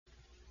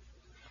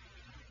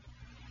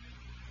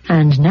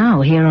And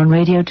now, here on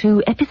Radio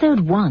 2, episode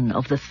 1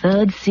 of the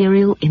third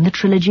serial in the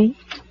trilogy,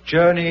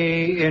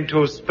 Journey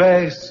into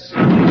Space.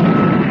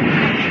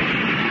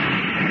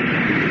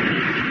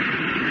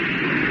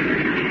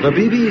 The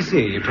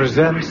BBC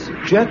presents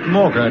Jet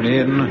Morgan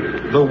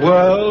in The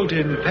World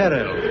in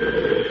Peril.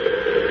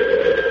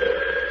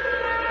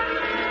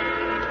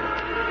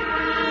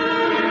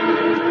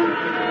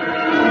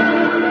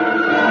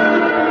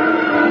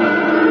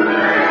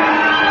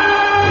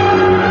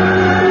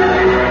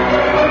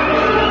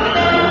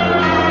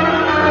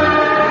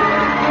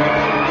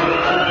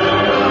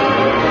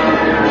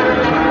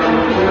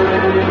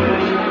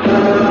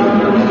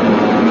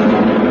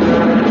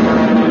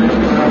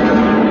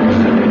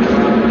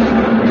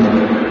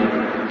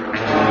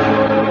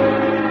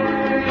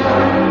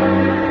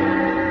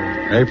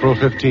 April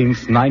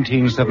 15th,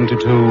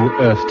 1972,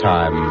 Earth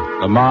time.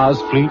 The Mars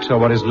fleet, or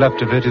what is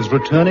left of it, is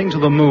returning to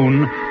the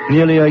moon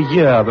nearly a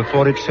year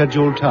before its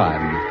scheduled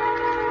time.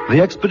 The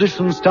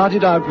expedition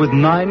started out with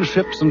 9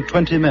 ships and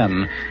 20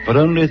 men, but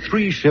only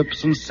 3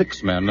 ships and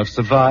 6 men have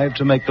survived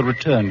to make the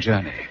return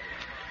journey.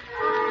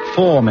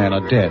 4 men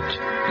are dead,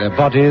 their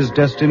bodies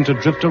destined to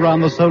drift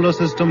around the solar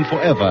system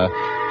forever,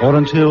 or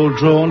until,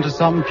 drawn to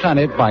some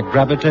planet by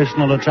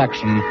gravitational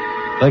attraction,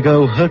 they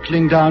go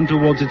hurtling down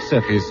towards its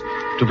surface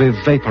to be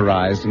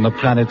vaporized in the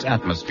planet's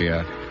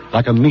atmosphere,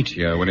 like a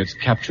meteor when it's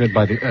captured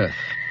by the Earth.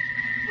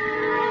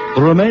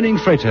 The remaining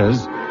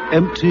freighters,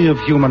 empty of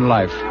human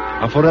life,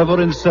 are forever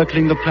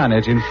encircling the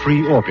planet in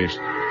free orbit,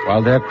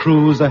 while their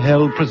crews are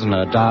held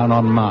prisoner down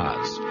on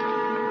Mars.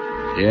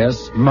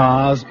 Yes,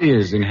 Mars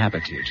is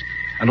inhabited,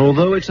 and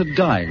although it's a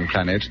dying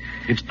planet,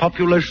 its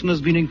population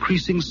has been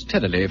increasing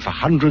steadily for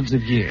hundreds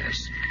of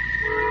years.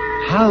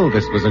 How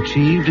this was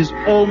achieved is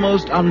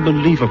almost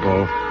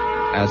unbelievable,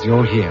 as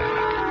you'll hear.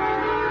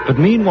 But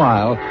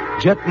meanwhile,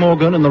 Jet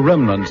Morgan and the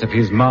remnants of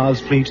his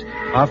Mars fleet,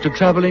 after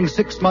traveling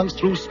 6 months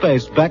through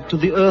space back to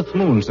the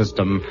Earth-Moon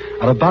system,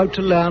 are about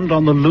to land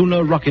on the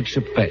lunar rocket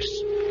ship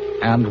base.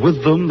 And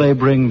with them, they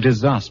bring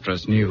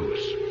disastrous news.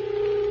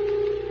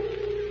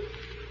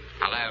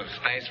 Hello,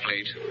 Space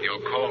Fleet. Your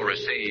call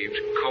received.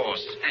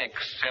 Course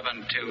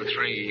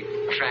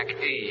X723, Track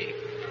E.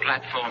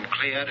 Platform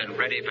cleared and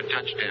ready for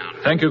touchdown.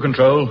 Thank you,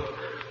 Control.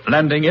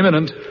 Landing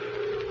imminent.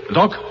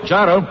 Doc,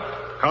 gyro.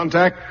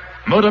 Contact.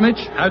 Motor,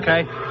 Mitch.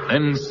 Okay.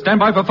 Then stand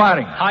by for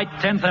firing. Height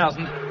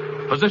 10,000.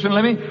 Position,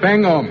 Lemmy?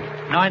 Bang on.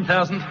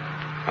 9,000.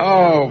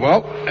 Oh,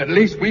 well, at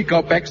least we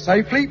got back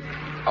safely.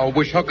 I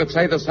wish I could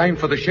say the same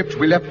for the ships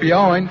we left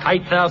behind.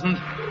 8,000.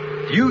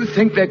 You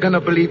think they're going to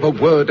believe a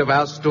word of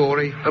our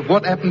story, of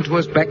what happened to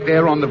us back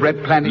there on the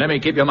Red Planet? Lemmy,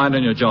 keep your mind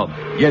on your job.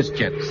 Yes,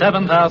 Jet.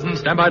 7,000.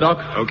 Stand by, Doc.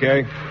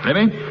 Okay.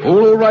 Lemmy?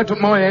 All right at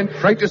my end.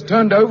 Freighters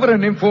turned over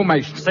and in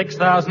formation.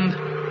 6,000.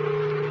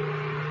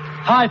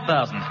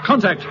 5,000.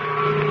 Contact.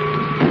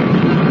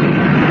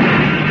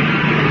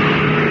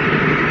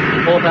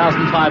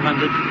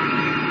 4,500.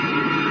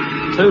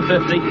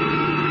 250.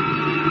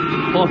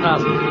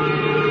 4,000.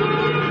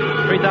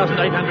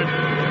 3,800.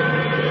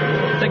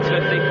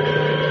 650.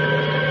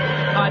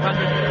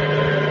 500.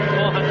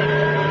 400.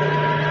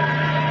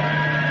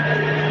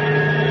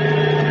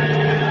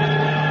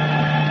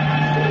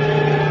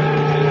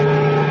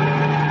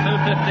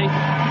 250.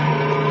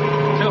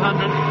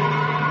 200.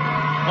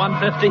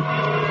 150.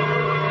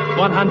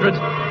 100.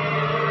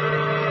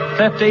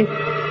 50.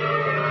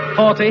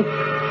 40.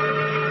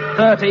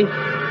 30,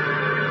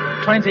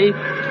 20,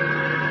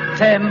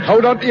 10.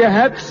 Hold on to your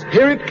hats.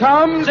 Here it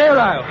comes.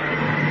 0.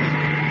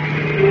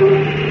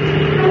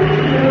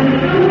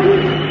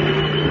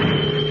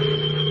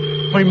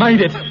 We made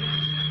it.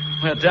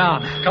 We're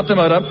down. Cut the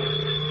motor.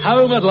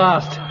 Home at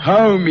last.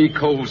 Home, he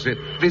calls it.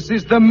 This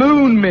is the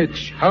moon,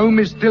 Mitch. Home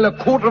is still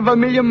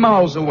 250,000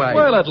 miles away.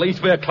 Well, at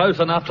least we're close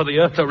enough to the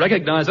Earth to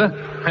recognize her.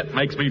 That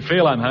makes me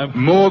feel I'm home.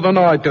 More than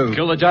I do.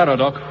 Kill the gyro,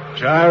 Doc.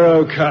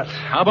 Gyro cut.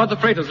 How about the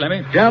freighters,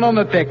 Lemmy? Down on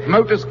the deck.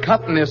 Motors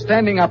cut and they're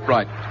standing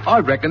upright. I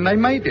reckon they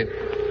made it.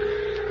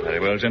 Very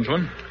well,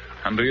 gentlemen.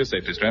 Undo your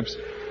safety straps.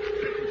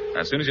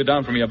 As soon as you're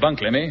down from your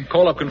bunk, Lemmy,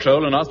 call up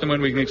Control and ask them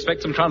when we can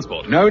expect some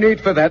transport. No need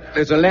for that.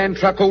 There's a land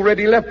truck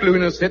already left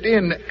Lunar City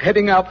and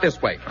heading out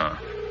this way. Oh.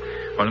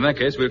 Well, in that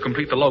case, we'll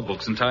complete the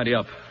logbooks and tidy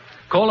up.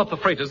 Call up the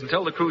freighters and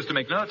tell the crews to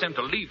make no attempt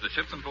to leave the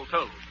ships until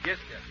told. Yes,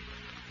 sir.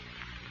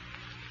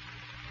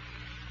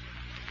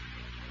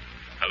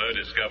 Hello,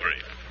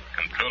 Discovery.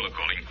 Controller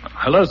calling.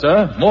 Hello,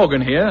 sir.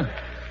 Morgan here.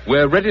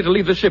 We're ready to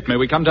leave the ship. May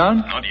we come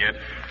down? Not yet.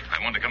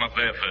 I want to come up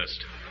there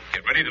first.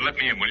 Get ready to let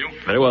me in, will you?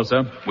 Very well,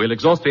 sir. We'll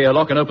exhaust the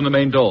airlock and open the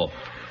main door.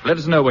 Let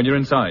us know when you're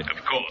inside.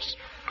 Of course.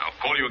 I'll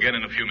call you again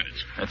in a few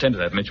minutes. Attend to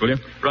that, Mitch, will you?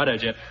 Righto,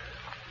 Jet.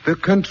 The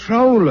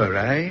controller,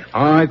 eh?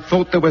 I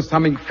thought there was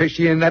something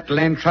fishy in that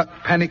land truck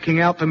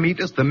panicking out to meet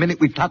us the minute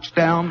we touched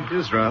down. It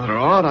is rather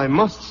odd, I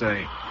must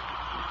say.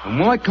 And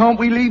why can't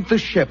we leave the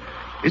ship?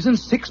 Isn't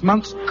 6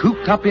 months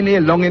cooped up in here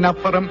long enough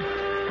for them?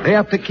 They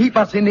have to keep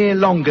us in here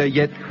longer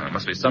yet. There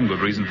must be some good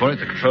reason for it.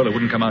 The controller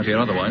wouldn't come out here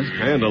otherwise.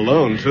 And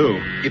alone, too.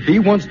 If he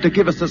wants to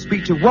give us a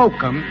speech of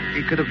welcome,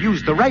 he could have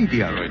used the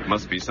radio. It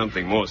must be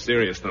something more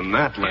serious than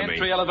that, Lemmy.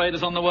 Entry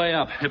elevator's on the way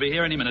up. He'll be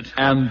here any minute.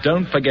 And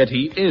don't forget,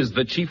 he is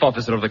the chief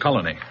officer of the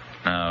colony.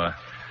 Now,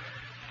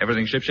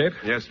 everything shipshape?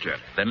 Yes, Jet.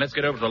 Then let's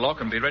get over to the lock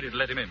and be ready to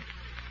let him in.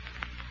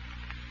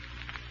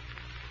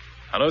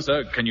 Hello,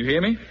 sir. Can you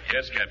hear me?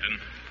 Yes, Captain.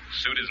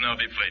 Suit is now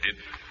deflated.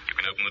 You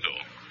can open the door.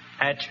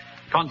 Hatch,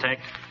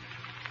 contact.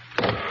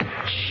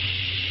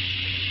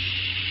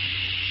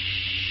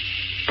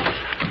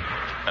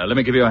 Let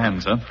me give you a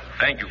hand, sir.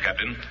 Thank you,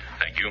 Captain.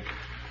 Thank you.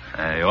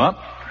 There you are.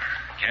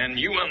 Can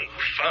you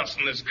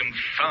unfasten this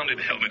confounded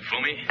helmet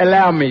for me?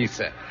 Allow me,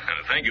 sir.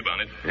 Thank you,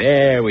 Barnett.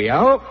 There we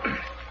are.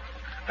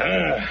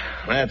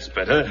 That's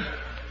better.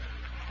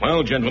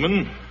 Well,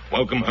 gentlemen,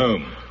 welcome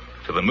home.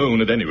 To the moon,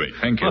 at any rate.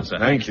 Thank you, sir.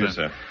 Thank you,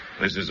 sir.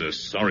 This is a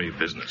sorry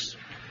business.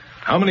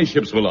 How many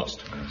ships were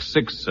lost?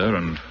 6, sir,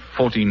 and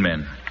 14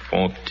 men.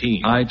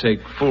 14. I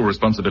take full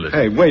responsibility.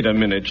 Hey, wait a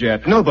minute,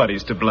 Jet.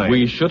 Nobody's to blame.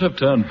 We should have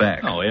turned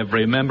back. Oh,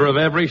 every member of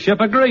every ship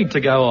agreed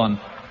to go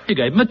on. You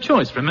gave them a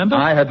choice, remember?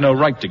 I had no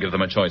right to give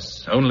them a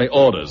choice. Only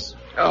orders.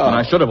 And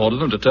I should have ordered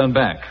them to turn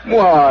back.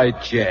 Why,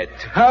 Jet,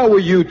 how were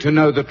you to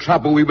know the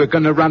trouble we were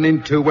going to run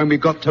into when we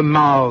got to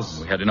Mars?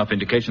 We had enough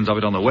indications of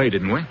it on the way,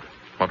 didn't we?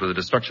 What with the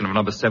destruction of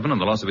number 7 and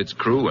the loss of its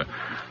crew,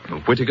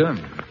 Whittaker,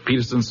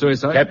 Peterson's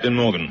suicide. Captain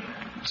Morgan,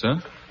 Sir?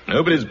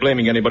 nobody's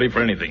blaming anybody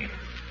for anything.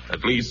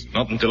 At least,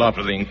 not until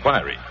after the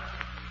inquiry.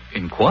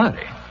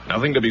 Inquiry?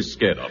 Nothing to be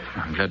scared of.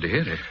 I'm glad to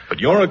hear it. But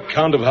your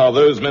account of how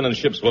those men and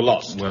ships were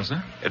lost... Well,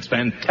 sir? It's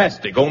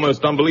fantastic,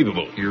 almost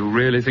unbelievable. You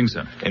really think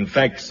so? In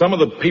fact, some of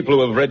the people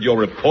who have read your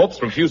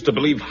reports refuse to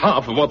believe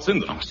half of what's in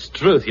them.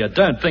 Struth, you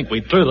don't think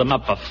we threw them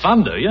up for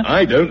fun, do you?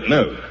 I don't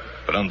know.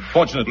 But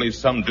unfortunately,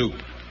 some do.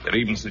 They're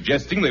even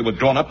suggesting they were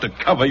drawn up to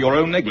cover your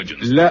own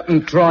negligence. Let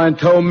them try and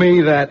tell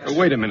me that.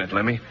 Wait a minute,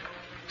 Lemmy.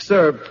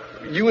 Sir,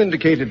 you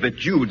indicated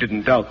that you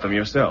didn't doubt them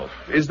yourself.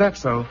 Is that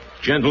so?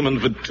 Gentlemen,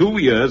 for 2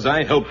 years,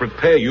 I helped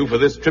prepare you for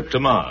this trip to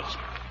Mars.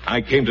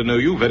 I came to know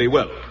you very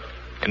well.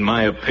 In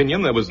my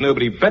opinion, there was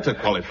nobody better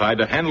qualified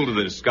to handle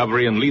the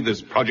discovery and lead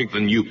this project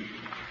than you.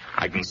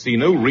 I can see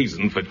no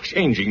reason for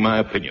changing my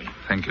opinion.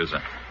 Thank you,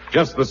 sir.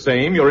 Just the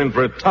same, you're in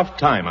for a tough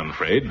time, I'm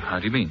afraid. How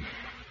do you mean?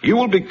 You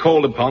will be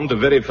called upon to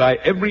verify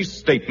every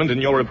statement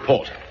in your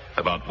report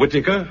about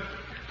Whittaker,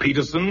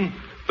 Peterson,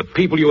 the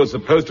people you are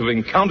supposed to have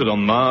encountered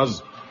on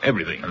Mars,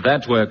 everything.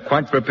 That we're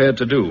quite prepared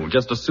to do,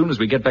 just as soon as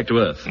we get back to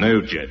Earth. No,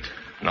 Jet.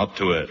 Not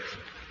to Earth.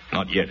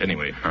 Not yet,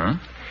 anyway. Huh?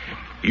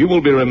 You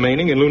will be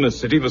remaining in Luna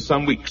City for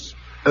some weeks.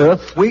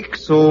 Earth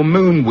weeks or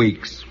moon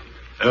weeks?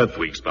 Earth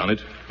weeks, Barnett.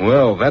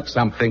 Well, that's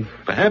something.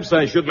 Perhaps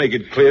I should make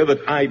it clear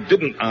that I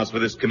didn't ask for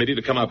this committee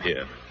to come up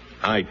here.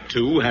 I,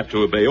 too, have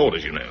to obey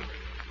orders, you know.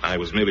 I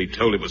was merely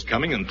told it was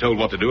coming and told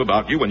what to do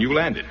about you when you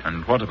landed.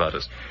 And what about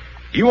us?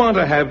 You are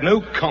to have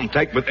no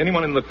contact with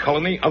anyone in the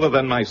colony other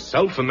than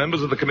myself and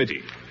members of the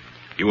committee.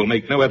 You will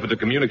make no effort to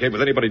communicate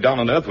with anybody down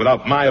on Earth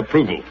without my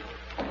approval.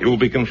 You will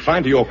be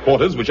confined to your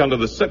quarters, which under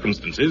the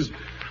circumstances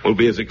will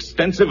be as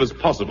extensive as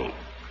possible.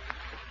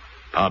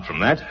 Apart from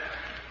that,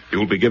 you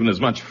will be given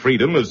as much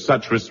freedom as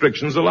such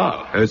restrictions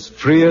allow. As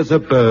free as a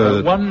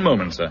bird. One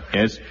moment, sir.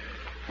 Yes?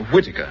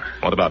 Whittaker.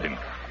 What about him?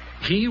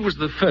 He was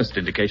the first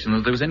indication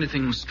that there was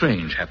anything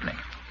strange happening.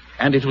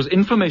 And it was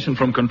information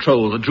from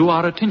Control that drew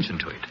our attention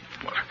to it.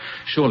 Well,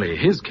 surely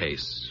his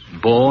case,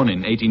 born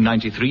in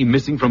 1893,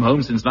 missing from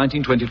home since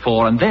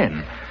 1924, and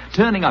then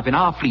turning up in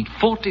our fleet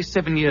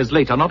 47 years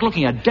later, not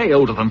looking a day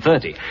older than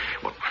 30.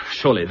 Well,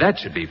 surely that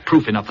should be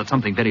proof enough that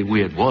something very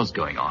weird was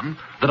going on,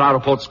 that our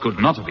reports could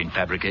not have been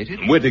fabricated.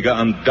 Whittaker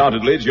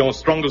undoubtedly is your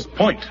strongest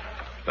point.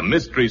 The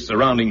mystery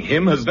surrounding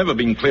him has never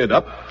been cleared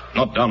up.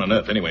 Not down on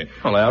Earth, anyway.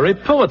 Well, our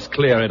reports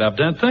clear it up,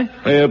 don't they?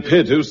 They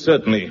appear to,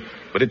 certainly.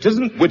 But it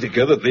isn't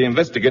Whittaker that the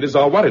investigators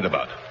are worried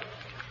about.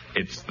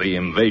 It's the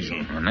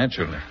invasion. Well,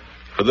 naturally.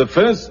 For the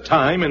first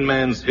time in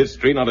man's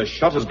history, not a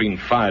shot has been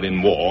fired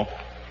in war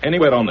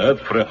anywhere on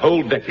Earth for a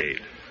whole decade.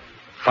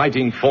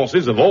 Fighting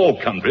forces of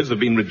all countries have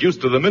been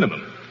reduced to the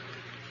minimum.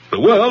 The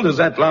world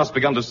has at last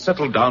begun to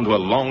settle down to a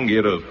long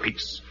era of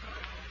peace.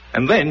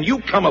 And then you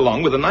come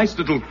along with a nice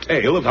little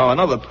tale of how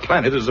another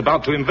planet is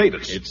about to invade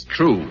us. It's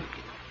true.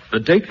 The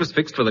date was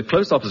fixed for the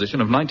close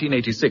opposition of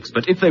 1986,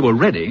 but if they were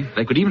ready,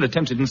 they could even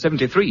attempt it in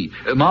 73.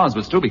 Mars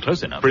would still be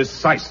close enough.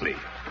 Precisely.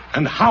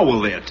 And how will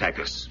they attack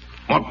us?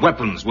 What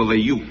weapons will they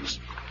use?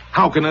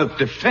 How can Earth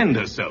defend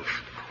herself?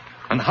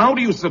 And how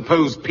do you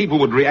suppose people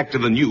would react to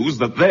the news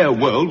that their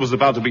world was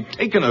about to be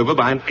taken over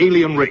by an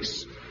alien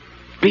race?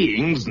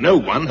 Beings no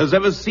one has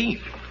ever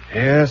seen.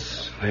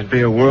 Yes, there'd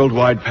be a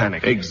worldwide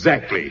panic.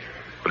 Exactly.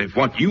 But if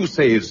what you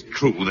say is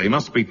true, they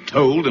must be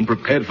told and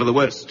prepared for the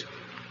worst.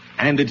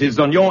 And it is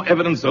on your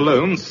evidence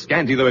alone,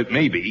 scanty though it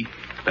may be,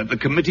 that the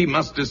committee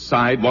must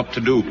decide what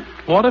to do.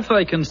 What if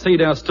they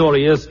concede our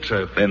story is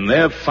true? Then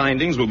their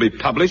findings will be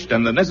published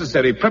and the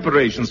necessary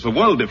preparations for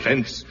world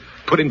defense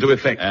put into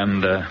effect.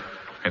 And,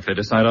 if they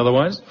decide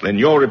otherwise? Then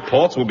your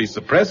reports will be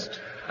suppressed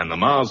and the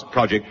Mars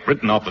project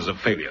written off as a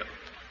failure.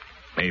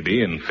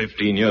 Maybe in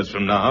 15 years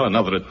from now,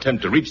 another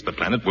attempt to reach the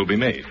planet will be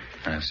made.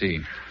 I see.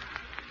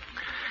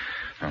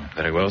 Oh,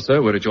 very well,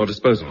 sir. We're at your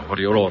disposal. What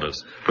are your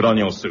orders? Put on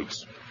your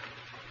suits.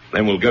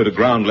 Then we'll go to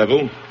ground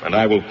level, and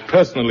I will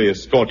personally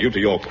escort you to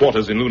your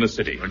quarters in Luna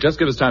City. Well, just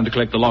give us time to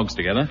collect the logs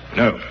together.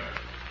 No.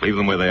 Leave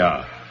them where they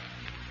are.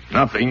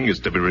 Nothing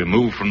is to be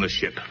removed from the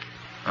ship.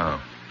 Oh.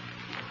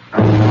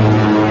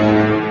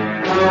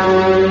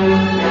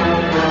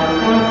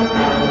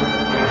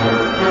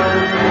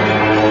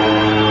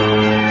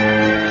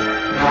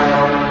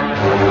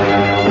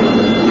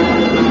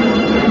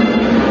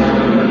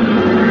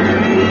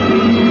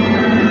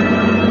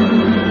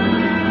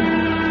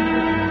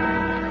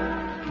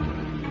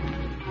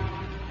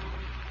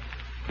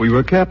 We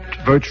were kept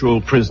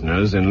virtual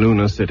prisoners in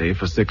Luna City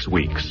for 6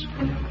 weeks.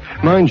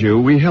 Mind you,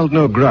 we held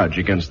no grudge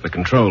against the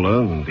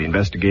controller, the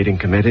investigating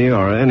committee,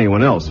 or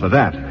anyone else for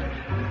that.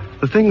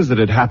 The things that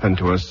had happened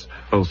to us,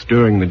 both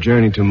during the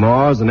journey to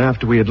Mars and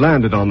after we had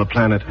landed on the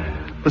planet,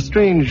 the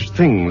strange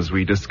things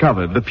we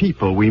discovered, the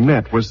people we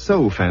met, were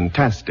so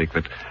fantastic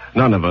that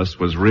none of us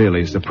was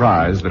really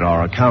surprised that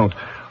our account,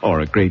 or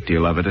a great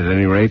deal of it at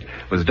any rate,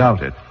 was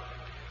doubted.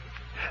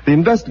 The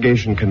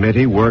investigation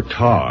committee worked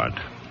hard.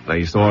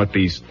 They saw at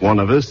least one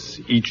of us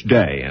each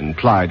day and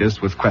plied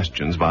us with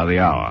questions by the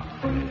hour.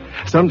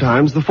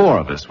 Sometimes the 4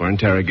 of us were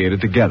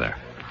interrogated together.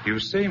 You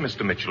say,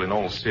 Mr. Mitchell, in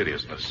all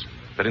seriousness,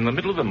 that in the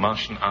middle of the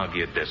Martian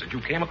Argia desert, you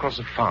came across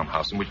a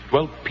farmhouse in which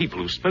dwelt people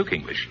who spoke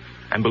English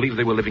and believed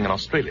they were living in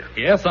Australia.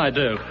 Yes, I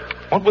do.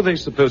 What were they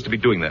supposed to be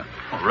doing there?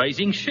 Well,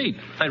 raising sheep.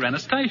 They ran a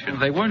station.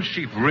 They weren't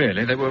sheep,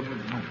 really. They were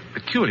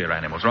peculiar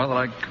animals, rather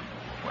like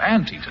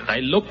anteaters.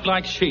 They looked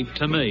like sheep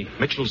to me.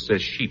 Mitchell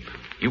says sheep.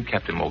 You,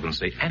 Captain Morgan,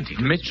 say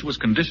anteaters. Mitch was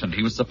conditioned.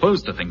 He was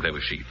supposed to think they were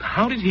sheep.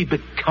 How did he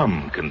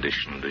become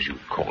conditioned, as you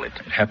call it?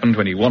 It happened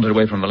when he wandered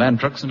away from the land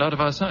trucks and out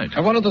of our sight.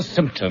 And what are the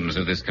symptoms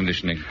of this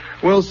conditioning?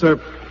 Well, sir,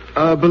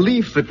 a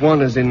belief that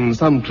one is in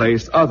some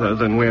place other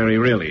than where he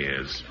really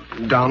is.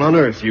 Down on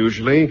Earth,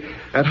 usually,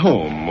 at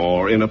home,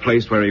 or in a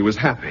place where he was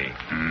happy.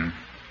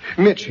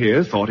 Mitch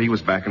here thought he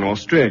was back in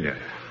Australia.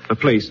 The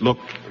place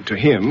looked to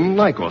him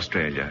like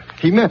Australia.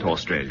 He met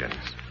Australians.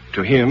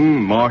 To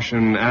him,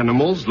 Martian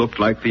animals looked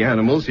like the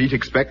animals he'd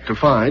expect to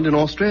find in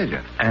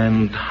Australia.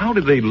 And how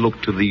did they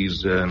look to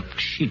these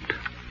sheep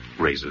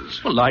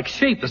raisers? Well, like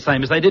sheep, the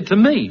same as they did to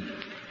me.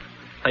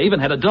 They even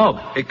had a dog.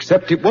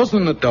 Except it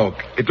wasn't a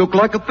dog. It looked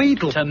like a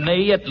beetle. To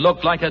me, it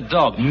looked like a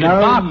dog. No.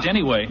 It barked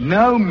anyway.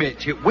 No,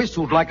 Mitch, it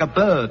whistled like a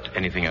bird.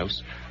 Anything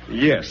else?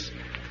 Yes.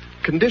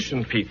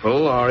 Conditioned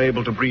people are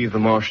able to breathe the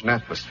Martian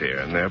atmosphere,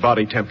 and their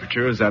body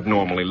temperature is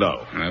abnormally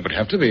low. It would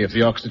have to be if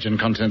the oxygen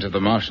content of the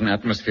Martian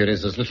atmosphere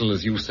is as little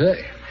as you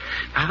say.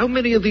 How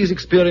many of these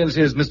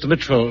experiences, Mr.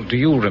 Mitchell, do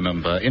you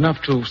remember?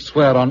 Enough to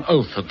swear on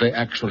oath that they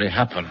actually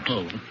happened?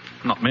 Oh,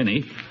 not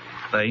many.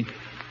 They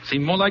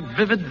seem more like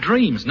vivid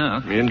dreams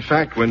now. In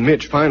fact, when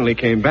Mitch finally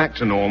came back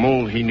to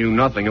normal, he knew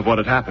nothing of what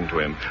had happened to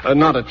him.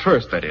 Not at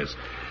first, that is.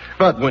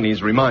 But when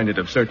he's reminded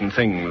of certain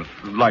things,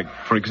 like,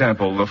 for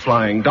example, the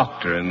flying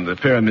doctor and the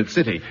Pyramid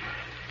City,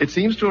 it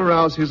seems to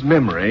arouse his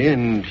memory,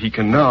 and he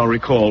can now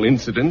recall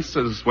incidents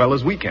as well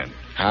as we can.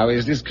 How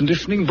is this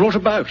conditioning brought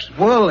about?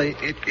 Well,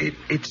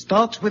 it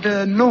starts with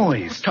a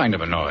noise. What kind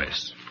of a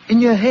noise? In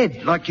your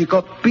head, like you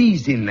got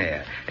bees in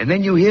there. And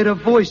then you hear a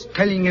voice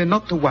telling you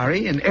not to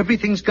worry and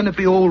everything's going to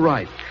be all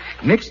right.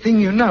 Next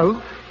thing you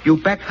know, you're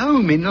back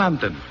home in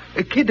London.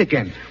 A kid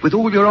again, with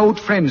all your old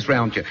friends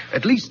round you.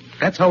 At least,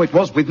 that's how it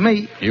was with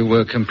me. You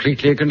were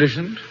completely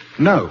conditioned?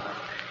 No.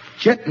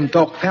 Jet and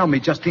Doc found me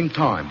just in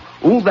time.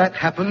 All that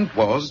happened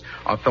was,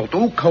 I felt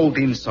all cold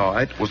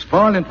inside, was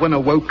violent when I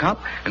woke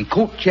up, and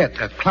caught Jet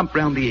a clump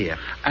round the ear.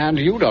 And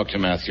you, Dr.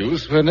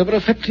 Matthews, were never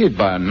affected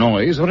by a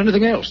noise or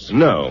anything else?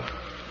 No.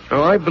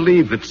 Now, I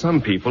believe that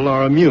some people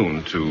are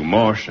immune to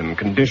Martian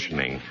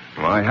conditioning.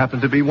 I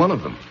happen to be one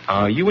of them.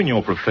 Are you, in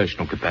your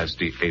professional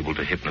capacity, able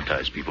to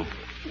hypnotize people?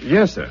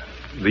 Yes, sir.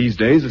 These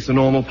days, it's a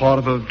normal part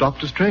of a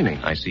doctor's training.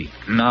 I see.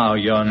 Now,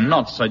 you're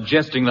not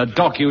suggesting that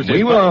Doc uses...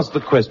 We will ask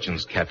the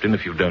questions, Captain,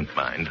 if you don't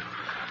mind.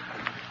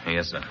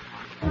 Yes, sir.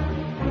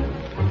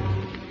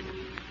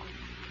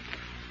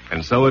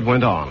 And so it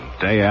went on,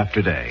 day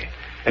after day.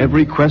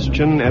 Every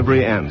question,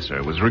 every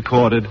answer was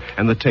recorded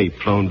and the tape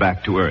flown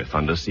back to Earth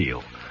under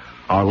seal.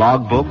 Our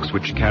logbooks,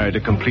 which carried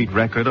a complete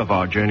record of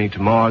our journey to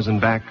Mars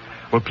and back,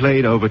 were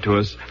played over to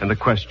us and the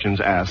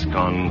questions asked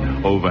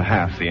on over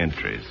half the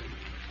entries.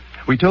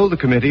 We told the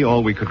committee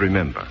all we could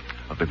remember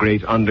of the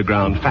great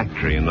underground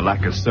factory in the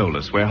Lacus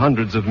Solus where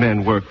hundreds of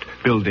men worked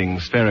building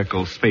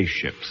spherical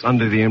spaceships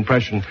under the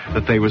impression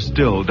that they were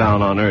still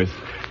down on Earth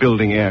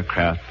building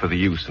aircraft for the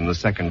use in the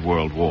Second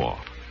World War.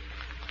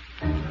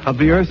 Of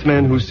the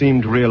Earthmen who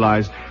seemed to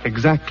realize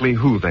exactly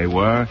who they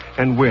were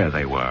and where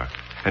they were,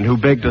 and who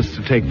begged us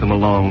to take them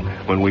along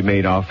when we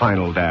made our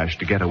final dash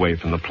to get away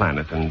from the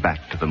planet and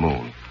back to the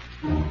moon.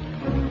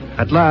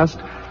 At last,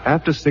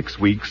 after 6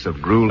 weeks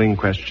of grueling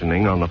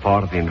questioning on the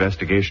part of the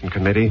investigation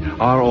committee,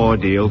 our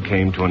ordeal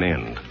came to an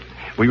end.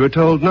 We were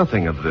told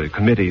nothing of the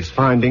committee's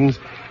findings,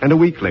 and a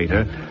week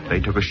later, they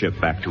took a ship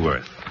back to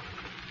Earth.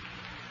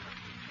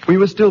 We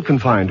were still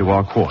confined to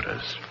our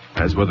quarters,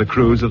 as were the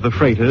crews of the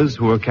freighters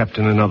who were kept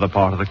in another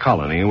part of the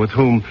colony, with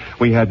whom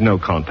we had no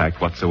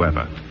contact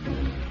whatsoever.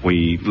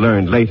 We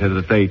learned later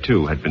that they,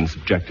 too, had been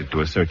subjected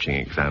to a searching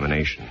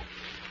examination.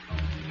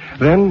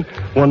 Then,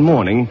 one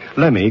morning,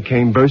 Lemmy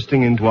came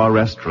bursting into our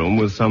rest room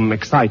with some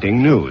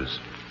exciting news.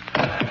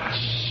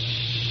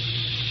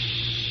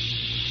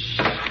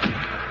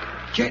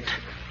 Jet,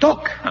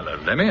 Doc. Hello,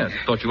 Lemmy. I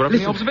thought you were up in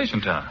the observation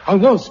tower. I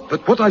was,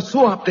 but what I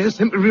saw up there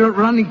sent me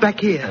running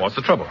back here. What's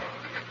the trouble?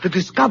 The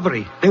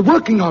Discovery. They're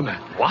working on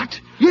her. What?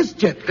 Yes,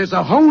 Jet. There's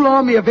a whole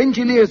army of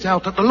engineers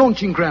out at the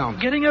launching ground.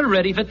 Getting her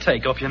ready for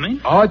takeoff, you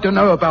mean? I don't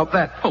know about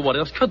that. Well, what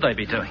else could they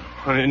be doing?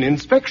 An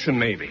inspection,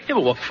 maybe. Yeah,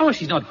 well, of course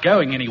she's not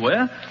going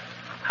anywhere.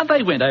 And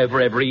they went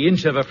over every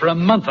inch of her for a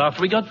month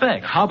after we got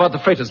back. How about the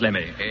freighters,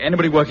 Lemmy?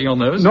 Anybody working on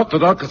those? Not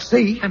that I could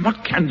see. Then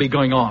what can be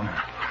going on?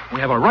 We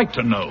have a right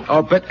to know.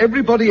 I bet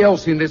everybody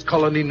else in this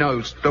colony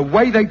knows. The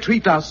way they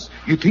treat us,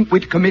 you think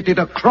we'd committed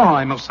a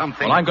crime or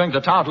something. Well, I'm going to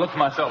the tower to look for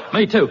myself.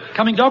 Me too.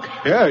 Coming, Doc?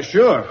 Yeah,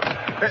 sure.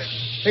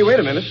 Hey, wait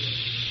a minute.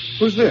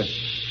 Who's this?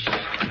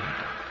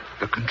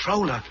 The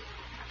controller.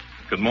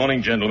 Good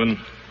morning, gentlemen.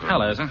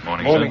 Hello, sir.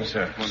 Morning,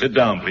 sir. Sit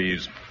down,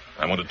 please.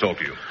 I want to talk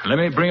to you. Let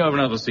me bring over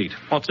another seat.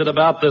 What's it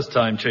about this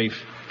time,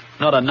 Chief?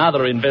 Not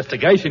another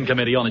investigation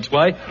committee on its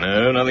way.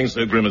 No, nothing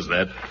so grim as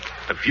that.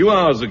 A few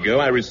hours ago,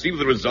 I received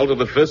the result of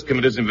the first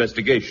committee's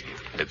investigation.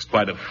 It's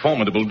quite a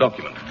formidable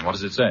document. What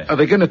does it say? Are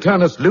they going to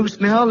turn us loose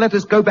now? Let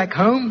us go back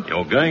home?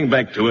 You're going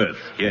back to Earth,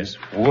 yes.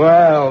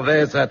 Well,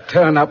 there's a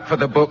turn-up for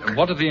the book.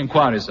 What did the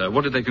inquiry, sir?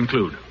 What did they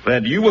conclude?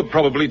 That you were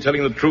probably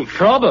telling the truth.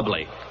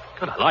 Probably.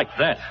 God, I like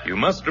that. You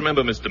must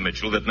remember, Mr.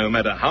 Mitchell, that no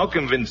matter how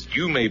convinced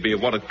you may be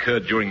of what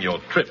occurred during your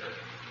trip,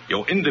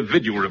 your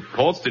individual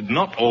reports did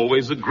not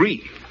always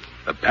agree.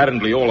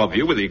 Apparently all of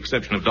you, with the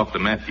exception of Dr.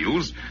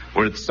 Matthews,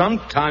 were at some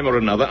time or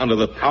another under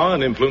the power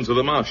and influence of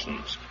the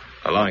Martians,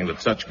 allowing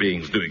that such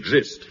beings do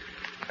exist.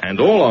 And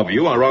all of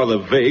you are rather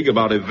vague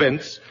about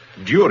events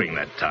during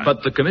that time.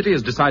 But the committee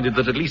has decided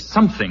that at least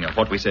something of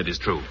what we said is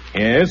true.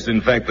 Yes,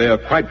 in fact, they are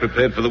quite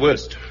prepared for the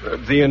worst.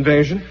 The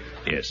invasion?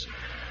 Yes.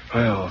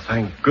 Well,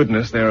 thank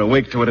goodness they're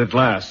awake to it at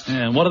last.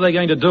 Yeah, and what are they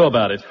going to do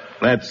about it?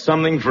 That's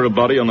something for a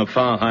body on a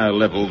far higher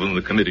level than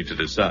the committee to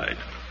decide.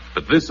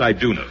 But this I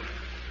do know.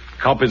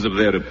 Copies of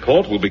their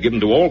report will be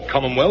given to all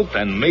Commonwealth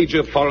and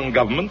major foreign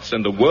governments,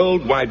 and a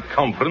worldwide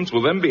conference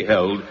will then be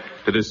held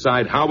to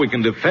decide how we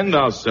can defend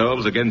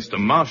ourselves against a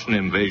Martian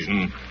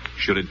invasion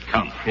should it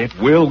come. It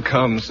will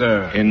come,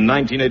 sir. In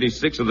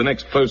 1986 of the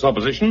next close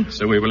opposition?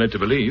 So we were led to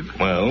believe.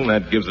 Well,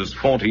 that gives us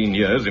 14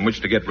 years in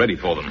which to get ready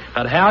for them.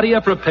 But how do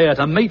you prepare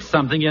to meet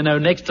something you know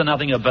next to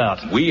nothing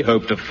about? We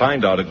hope to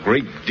find out a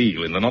great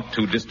deal in the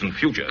not-too-distant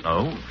future.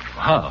 Oh?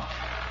 How?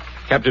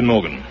 Captain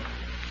Morgan,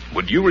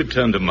 would you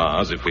return to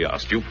Mars if we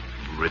asked you?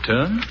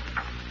 Return?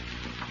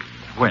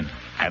 When?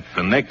 At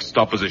the next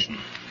opposition.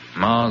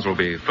 Mars will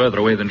be further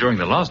away than during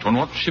the last one.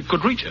 What ship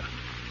could reach her?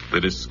 The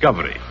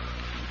Discovery,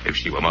 if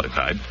she were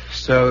modified.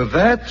 So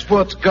that's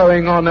what's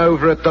going on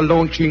over at the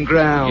launching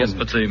ground. Yes,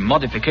 but the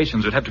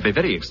modifications would have to be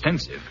very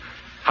extensive.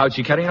 How'd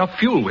she carry enough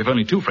fuel? We've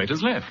only 2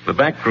 freighters left. The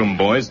backroom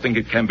boys think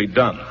it can be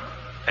done.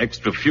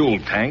 Extra fuel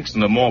tanks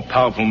and a more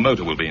powerful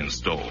motor will be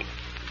installed.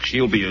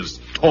 She'll be as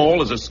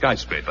tall as a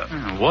skyscraper.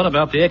 What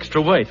about the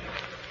extra weight?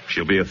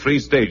 She'll be a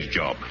 3-stage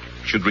job.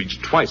 Should reach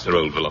twice her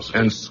old velocity.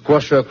 And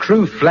squash her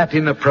crew flat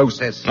in the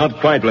process. Not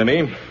quite,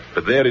 Lemmy.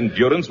 But their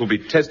endurance will be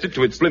tested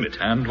to its limit.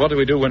 And what do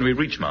we do when we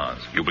reach Mars?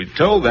 You'll be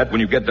told that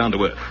when you get down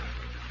to Earth.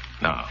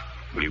 Now,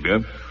 will you go?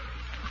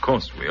 Of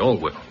course, we all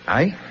will.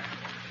 Aye?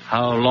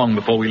 How long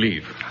before we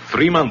leave?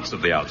 3 months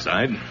at the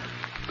outside.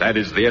 That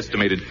is the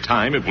estimated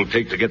time it will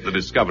take to get the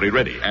Discovery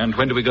ready. And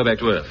when do we go back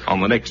to Earth? On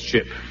the next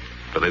ship.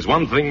 But there's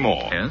one thing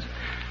more. Yes?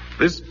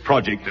 This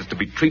project is to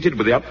be treated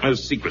with the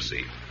utmost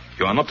secrecy.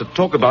 You are not to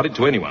talk about it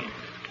to anyone.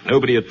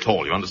 Nobody at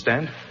all, you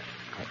understand?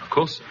 Of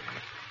course.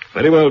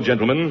 Very well,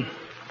 gentlemen.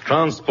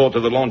 Transport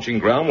to the launching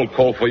ground will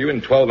call for you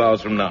in 12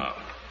 hours from now.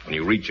 When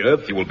you reach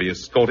Earth, you will be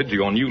escorted to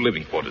your new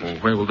living quarters. Well,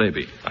 where will they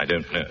be? I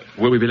don't know.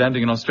 Will we be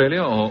landing in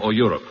Australia or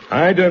Europe?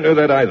 I don't know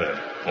that either.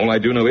 All I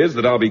do know is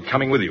that I'll be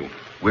coming with you.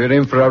 We're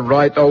in for a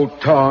right old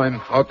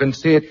time. I can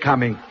see it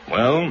coming.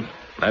 Well,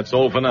 that's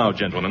all for now,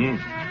 gentlemen.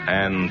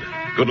 And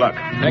good luck.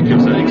 Thank you,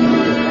 sir.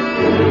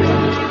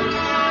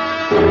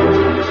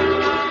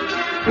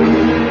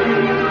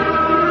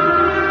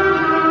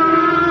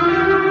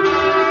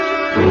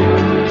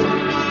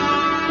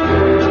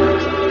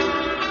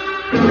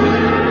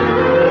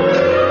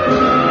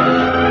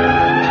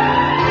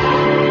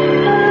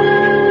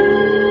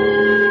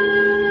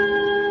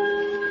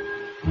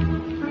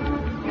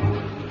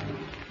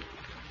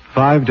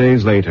 5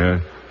 days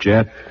later,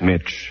 Jet,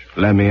 Mitch,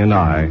 Lemmy, and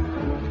I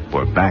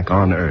were back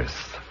on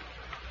Earth.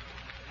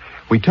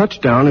 We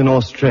touched down in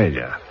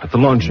Australia, at the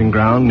launching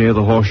ground near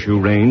the Horseshoe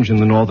Range in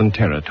the Northern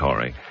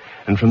Territory.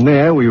 And from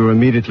there, we were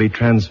immediately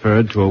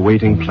transferred to a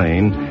waiting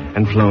plane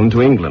and flown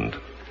to England.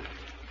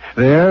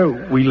 There,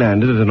 we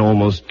landed at an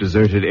almost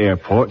deserted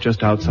airport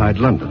just outside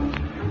London.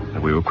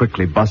 And we were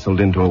quickly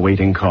bustled into a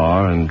waiting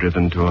car and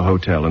driven to a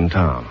hotel in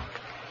town.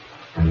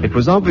 It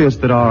was obvious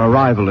that our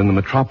arrival in the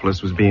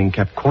metropolis was being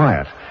kept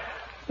quiet,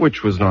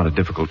 which was not a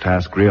difficult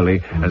task,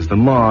 really, as the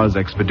Mars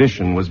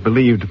expedition was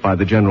believed by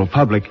the general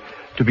public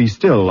to be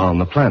still on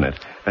the planet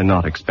and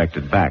not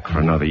expected back for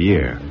another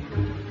year.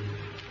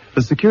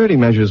 The security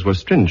measures were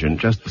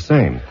stringent just the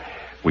same.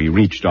 We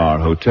reached our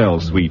hotel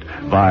suite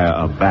via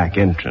a back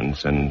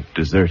entrance and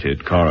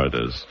deserted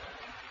corridors.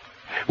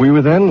 We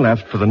were then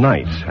left for the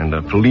night, and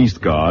a police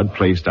guard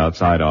placed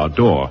outside our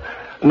door,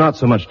 not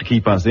so much to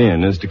keep us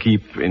in as to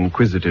keep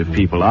inquisitive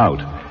people out.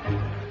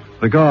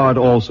 The guard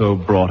also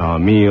brought our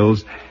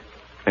meals,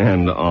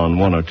 and on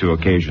one or two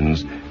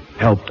occasions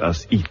helped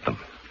us eat them.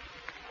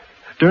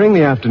 During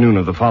the afternoon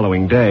of the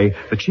following day,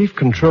 the chief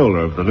controller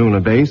of the lunar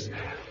base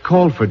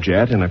called for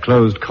Jet in a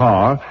closed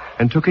car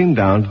and took him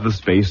down to the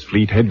Space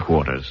Fleet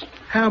headquarters.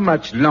 How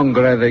much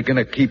longer are they going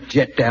to keep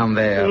Jet down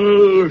there?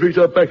 Oh, if he's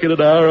not back in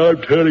an hour,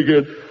 I'm turning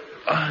it.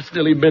 It's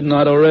nearly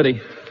midnight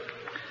already.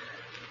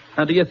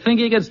 Now, do you think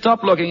you can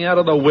stop looking out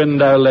of the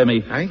window,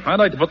 Lemmy? Eh? I'd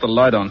like to put the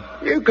light on.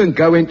 You can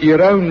go into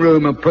your own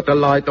room and put the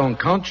light on,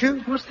 can't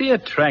you? What's the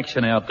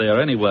attraction out there,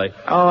 anyway?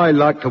 I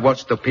like to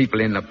watch the people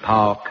in the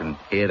park and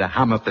hear the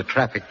hum of the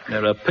traffic.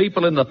 There are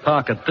people in the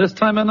park at this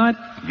time of night?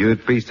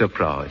 You'd be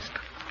surprised.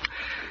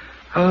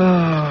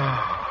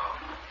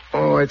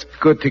 Oh, it's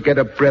good to get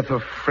a breath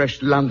of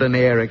fresh London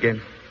air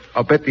again.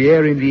 I bet the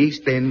air in the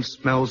East End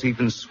smells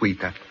even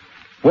sweeter.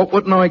 What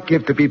wouldn't I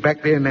give to be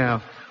back there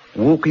now,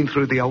 walking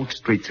through the old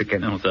streets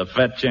again? Oh, there's a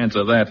fat chance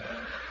of that.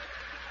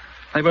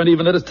 They won't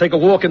even let us take a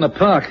walk in the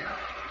park.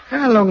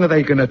 How long are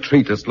they going to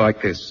treat us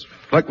like this?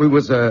 Like we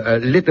was a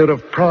litter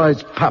of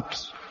prize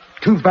pups.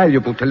 Too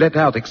valuable to let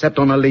out except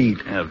on a lead.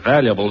 Yeah,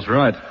 valuable's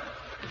right.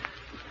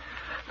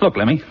 Look,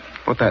 Lemmy.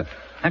 What that?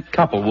 That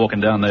couple walking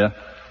down there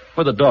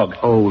with a dog.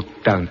 Oh,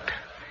 don't.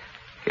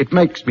 It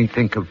makes me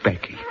think of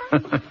Becky.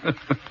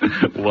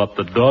 What,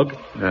 the dog?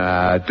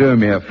 Do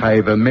me a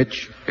favor,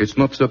 Mitch. It's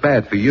not so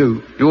bad for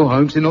you. Your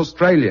home's in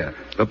Australia,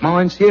 but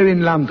mine's here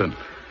in London.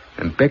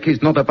 And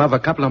Becky's not above a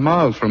couple of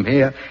miles from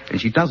here, and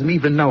she doesn't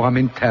even know I'm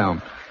in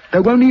town. They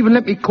won't even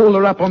let me call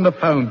her up on the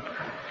phone.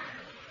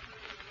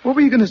 What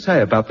were you going to say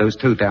about those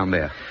two down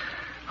there?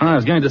 I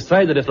was going to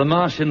say that if the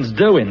Martians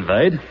do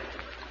invade,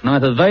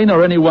 neither they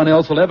nor anyone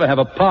else will ever have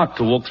a park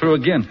to walk through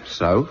again.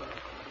 So?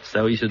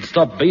 So he should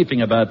stop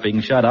beefing about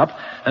being shut up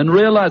and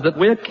realize that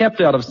we're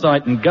kept out of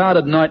sight and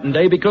guarded night and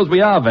day because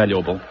we are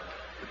valuable.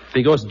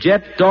 Because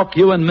Jet, Doc,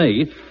 you and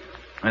me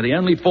are the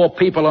only 4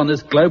 people on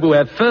this globe who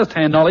have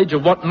first-hand knowledge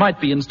of what might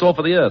be in store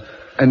for the Earth.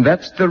 And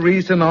that's the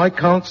reason I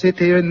can't sit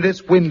here in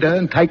this window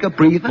and take a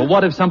breather? Well,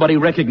 what if somebody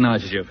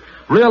recognizes you,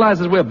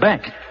 realizes we're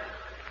back?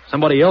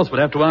 Somebody else would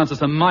have to answer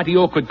some mighty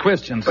awkward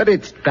questions. But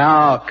it's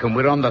dark and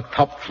we're on the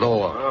top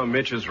floor. Oh,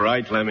 Mitch is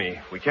right, Lemmy.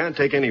 We can't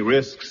take any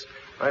risks.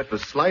 If the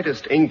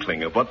slightest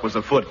inkling of what was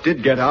afoot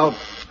did get out...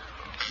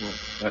 Well,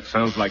 that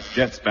sounds like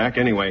Jet's back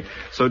anyway.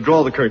 So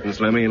draw the curtains,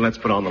 Lemmy, and let's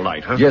put on the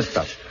light, huh? Yes,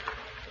 Doc.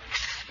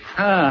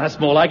 That's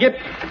more like it.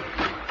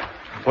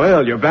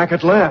 Well, you're back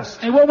at last.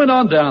 Hey, what went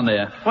on down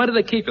there? Why did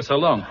they keep us so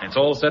long? It's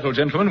all settled,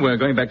 gentlemen. We're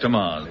going back to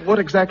Mars. What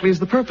exactly is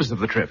the purpose of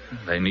the trip?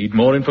 They need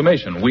more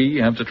information. We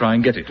have to try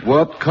and get it.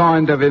 What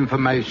kind of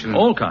information?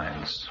 All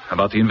kinds.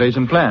 About the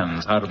invasion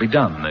plans, how it'll be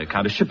done, the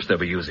kind of ships they'll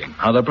be using,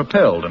 how they're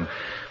propelled, and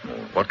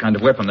what kind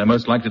of weapon they're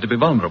most likely to be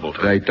vulnerable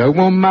to. They don't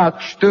want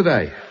much, do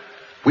they?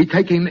 We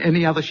taking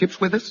any other ships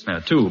with us?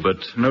 2,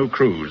 but no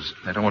crews.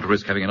 They don't want to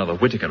risk having another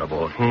Whittaker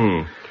aboard.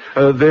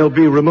 They'll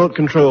be remote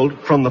controlled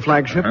from the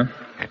flagship?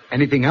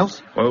 Anything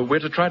else? Well, we're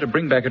to try to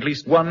bring back at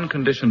least one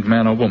conditioned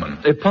man or woman.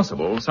 If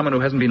possible, someone who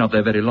hasn't been up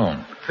there very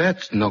long.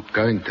 That's not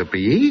going to be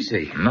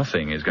easy.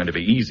 Nothing is going to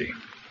be easy.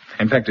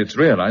 In fact, it's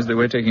realized that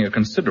we're taking a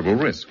considerable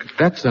risk.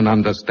 That's an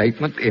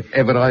understatement, if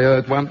ever I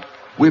heard one.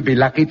 We'll be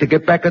lucky to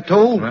get back at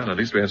all. Well, at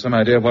least we have some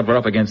idea of what we're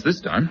up against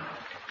this time.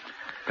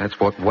 That's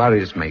what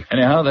worries me.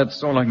 Anyhow,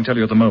 that's all I can tell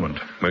you at the moment.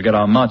 We'll get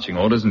our marching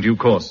orders in due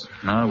course.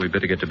 Now, we'd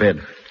better get to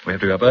bed. We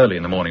have to be up early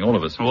in the morning, all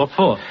of us. What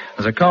for?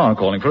 There's a car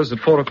calling for us at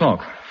 4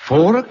 o'clock.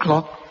 4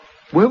 o'clock?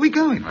 Where are we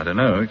going? I don't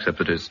know, except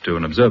that it's to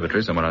an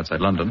observatory somewhere outside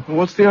London.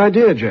 What's the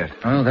idea, Jet?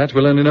 Well, that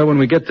we'll only know when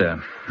we get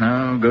there.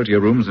 Now, go to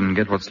your rooms and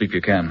get what sleep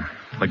you can.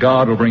 The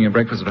guard will bring you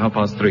breakfast at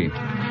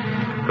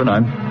 3:30. Good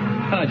night.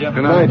 Hi, Jeff.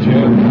 Good night,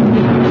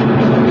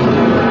 Jet.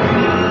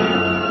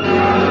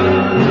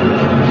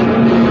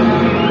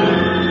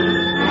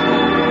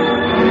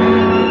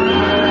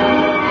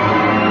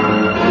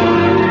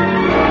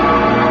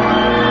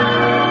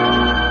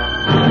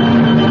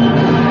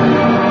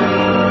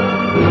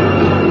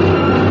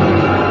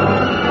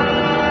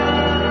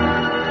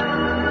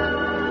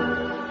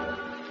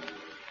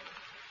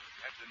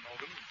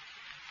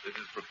 This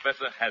is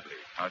Professor Hadley.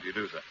 How do you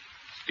do, sir?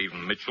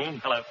 Stephen Mitchell.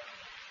 Hello.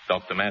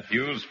 Dr.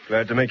 Matthews.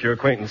 Glad to make your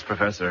acquaintance,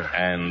 Professor.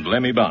 And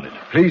Lemmy Barnett.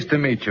 Pleased to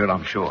meet you,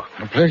 I'm sure.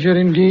 A pleasure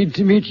indeed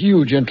to meet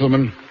you,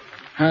 gentlemen.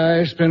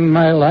 I spend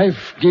my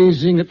life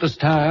gazing at the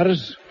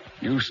stars.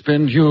 You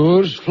spend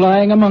yours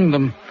flying among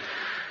them.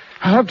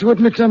 I have to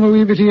admit I'm a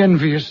wee bit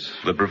envious.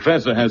 The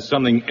professor has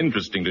something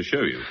interesting to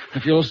show you.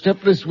 If you'll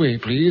step this way,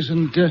 please,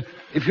 and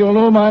if you'll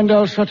no mind,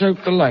 I'll shut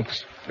out the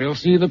lights. We'll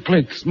see the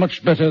plates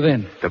much better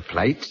then. The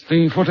plates?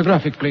 The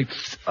photographic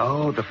plates.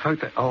 Oh, the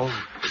photo...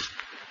 Oh.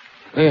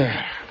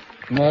 There.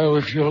 Now,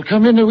 if you'll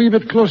come in a wee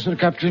bit closer,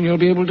 Captain, you'll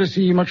be able to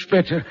see much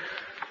better.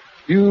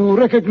 You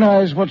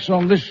recognize what's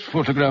on this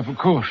photograph, of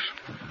course.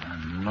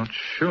 I'm not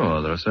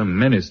sure. There are so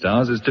many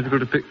stars, it's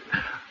difficult to pick...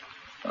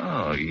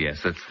 Oh,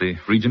 yes, that's the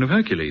region of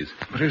Hercules.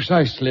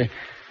 Precisely.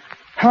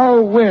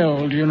 How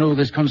well do you know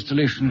this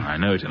constellation? I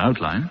know it in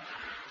outline.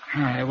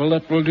 Aye, well,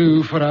 that will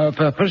do for our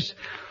purpose.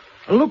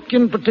 Look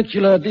in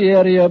particular at the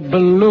area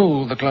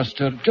below the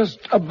cluster, just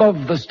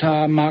above the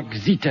star marked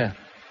Zeta.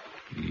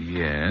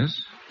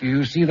 Yes.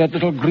 You see that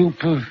little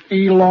group of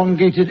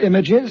elongated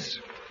images?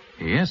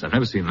 Yes, I've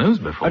never seen those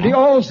before. Do you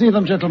all see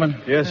them,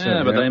 gentlemen? Yes, sir.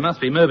 Yeah, but they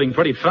must be moving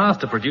pretty fast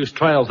to produce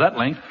trails that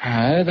length.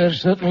 Aye, they're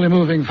certainly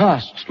moving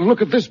fast.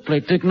 Look at this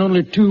plate taken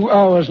only 2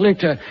 hours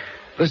later.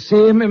 The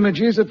same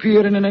images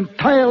appear in an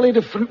entirely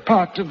different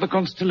part of the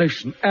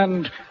constellation,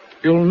 and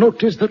you'll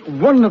notice that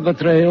one of the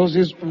trails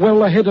is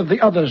well ahead of the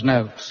others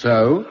now.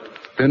 So,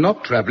 they're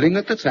not travelling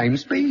at the same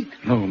speed?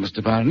 No,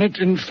 Mr. Barnett.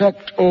 In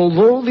fact,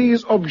 although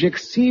these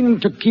objects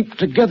seem to keep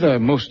together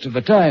most of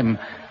the time,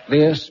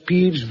 their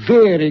speeds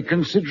vary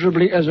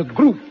considerably as a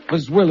group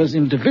as well as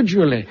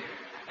individually,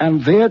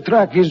 and their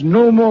track is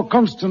no more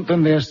constant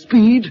than their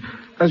speed,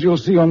 as you'll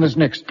see on this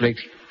next plate.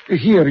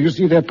 Here, you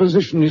see their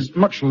position is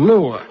much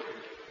lower.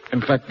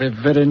 In fact, they've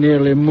very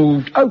nearly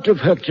moved out of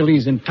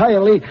Hercules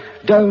entirely,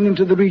 down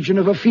into the region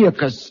of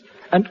Ophiuchus,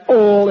 and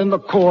all in the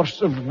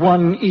course of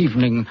one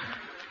evening.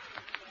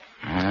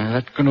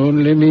 That can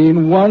only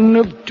mean one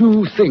of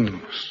two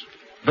things.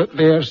 That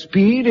their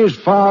speed is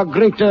far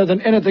greater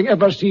than anything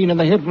ever seen in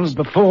the heavens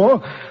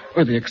before,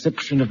 with the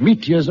exception of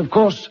meteors, of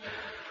course,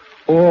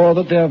 or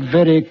that they're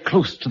very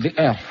close to the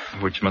Earth.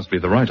 Which must be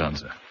the right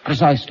answer.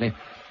 Precisely.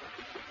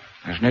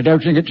 There's no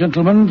doubting it,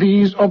 gentlemen.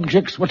 These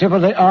objects, whatever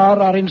they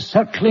are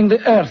encircling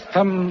the Earth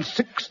some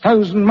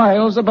 6,000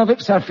 miles above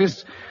its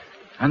surface,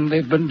 and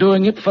they've been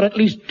doing it for at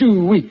least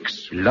 2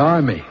 weeks.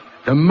 Blimey,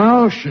 the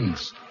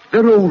Martians.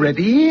 They're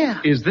already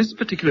here. Is this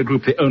particular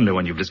group the only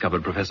one you've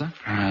discovered, Professor?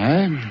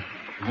 Aye.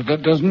 But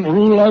that doesn't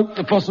rule out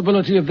the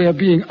possibility of there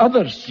being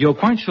others. You're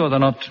quite sure they're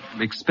not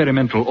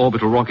experimental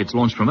orbital rockets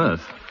launched from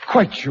Earth?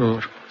 Quite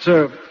sure.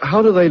 Sir,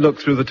 how do they look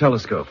through the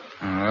telescope?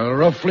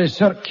 Roughly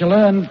circular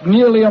and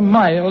nearly a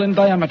mile in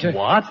diameter.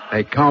 What?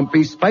 They can't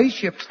be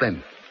spaceships,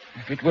 then.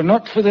 If it were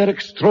not for their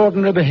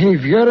extraordinary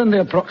behavior and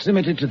their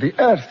proximity to the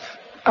Earth,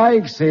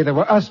 I'd say they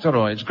were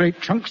asteroids, great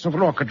chunks of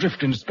rock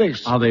adrift in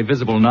space. Are they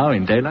visible now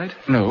in daylight?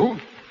 No.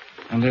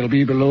 And they'll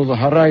be below the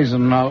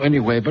horizon now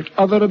anyway, but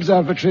other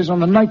observatories on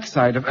the night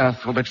side of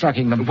Earth will be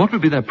tracking them. What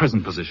would be their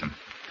present position?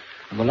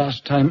 The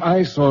last time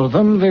I saw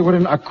them, they were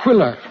in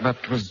Aquila.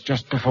 That was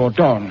just before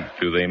dawn.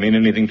 Do they mean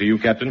anything to you,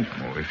 Captain?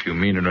 Oh, if you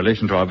mean in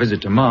relation to our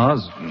visit to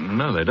Mars,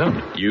 no, they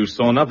don't. You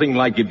saw nothing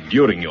like it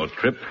during your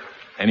trip?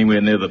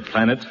 Anywhere near the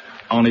planet?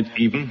 On it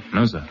even?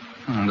 No, sir.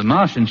 The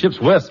Martian ships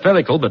were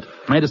spherical, but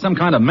made of some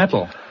kind of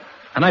metal.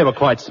 And they were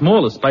quite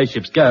small as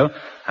spaceships go,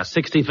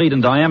 60 feet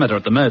in diameter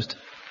at the most.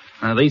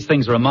 These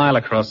things are a mile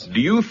across.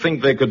 Do you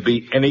think there could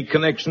be any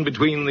connection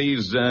between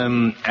these,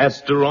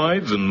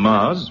 asteroids and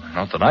Mars?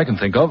 Not that I can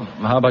think of.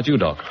 How about you,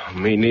 Doc?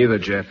 Me neither,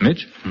 Jet.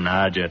 Mitch?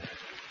 Nah, Jet.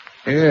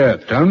 Yeah,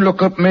 don't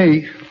look at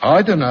me.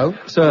 I don't know.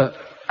 Sir,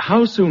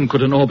 how soon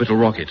could an orbital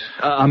rocket,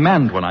 a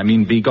manned one, I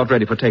mean, be got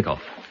ready for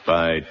takeoff?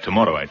 By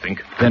tomorrow, I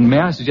think. Then may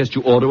I suggest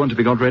you order one to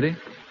be got ready?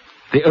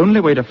 The only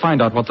way to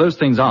find out what those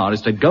things are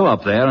is to go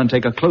up there and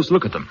take a close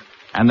look at them.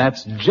 And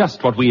that's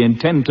just what we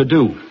intend to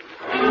do.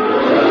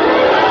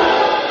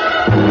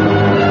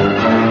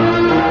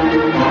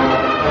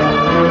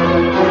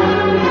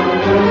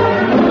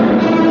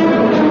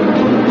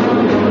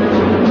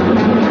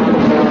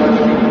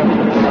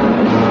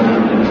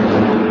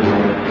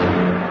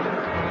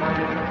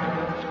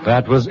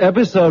 That was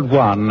episode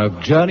 1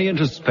 of Journey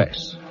into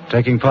Space.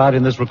 Taking part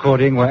in this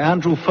recording were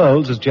Andrew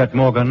Foulds as Jet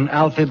Morgan,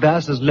 Alfie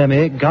Bass as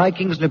Lemmy, Guy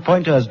Kingsley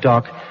Pointer as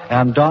Doc,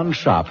 and Don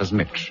Sharp as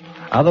Mitch.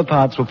 Other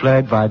parts were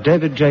played by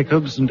David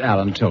Jacobs and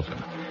Alan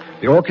Tilton.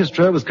 The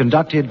orchestra was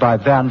conducted by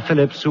Van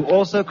Phillips, who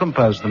also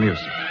composed the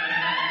music.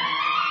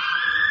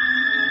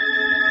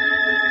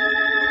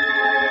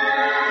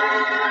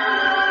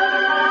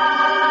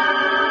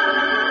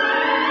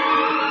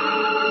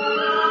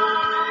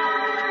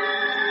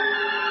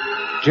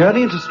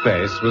 Journey into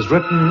Space was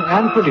written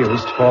and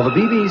produced for the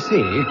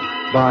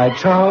BBC by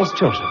Charles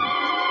Tilton.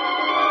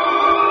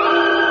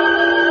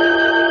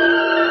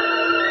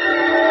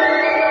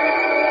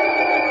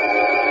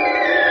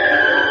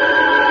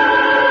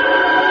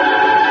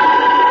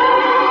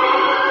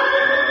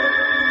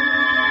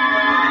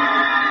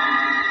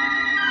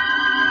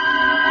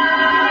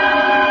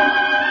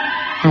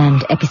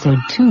 And episode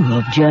 2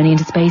 of Journey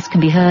into Space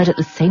can be heard at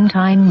the same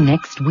time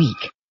next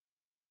week.